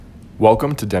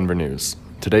Welcome to Denver News.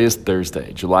 Today is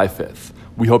Thursday, July 5th.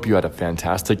 We hope you had a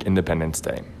fantastic Independence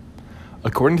Day.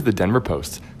 According to the Denver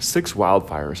Post, 6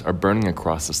 wildfires are burning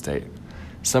across the state.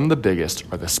 Some of the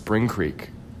biggest are the Spring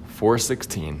Creek,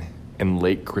 416, and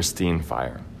Lake Christine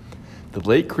fire. The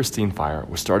Lake Christine fire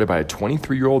was started by a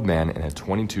 23-year-old man and a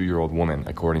 22-year-old woman,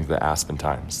 according to the Aspen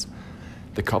Times.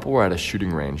 The couple were at a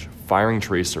shooting range, firing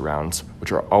tracer rounds,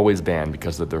 which are always banned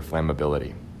because of their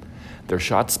flammability. Their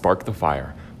shots sparked the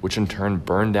fire, which in turn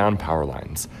burned down power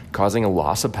lines, causing a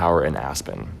loss of power in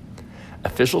Aspen.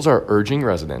 Officials are urging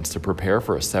residents to prepare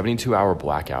for a 72-hour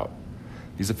blackout.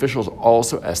 These officials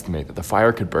also estimate that the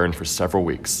fire could burn for several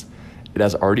weeks. It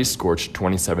has already scorched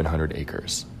 2,700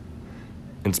 acres.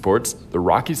 In sports, the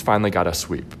Rockies finally got a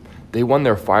sweep. They won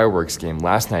their fireworks game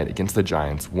last night against the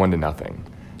Giants 1-0.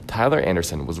 Tyler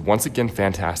Anderson was once again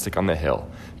fantastic on the hill,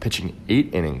 pitching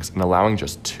 8 innings and allowing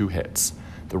just 2 hits.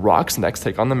 The Rocks next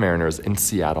take on the Mariners in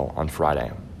Seattle on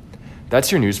Friday.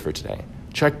 That's your news for today.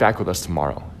 Check back with us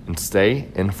tomorrow and stay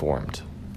informed.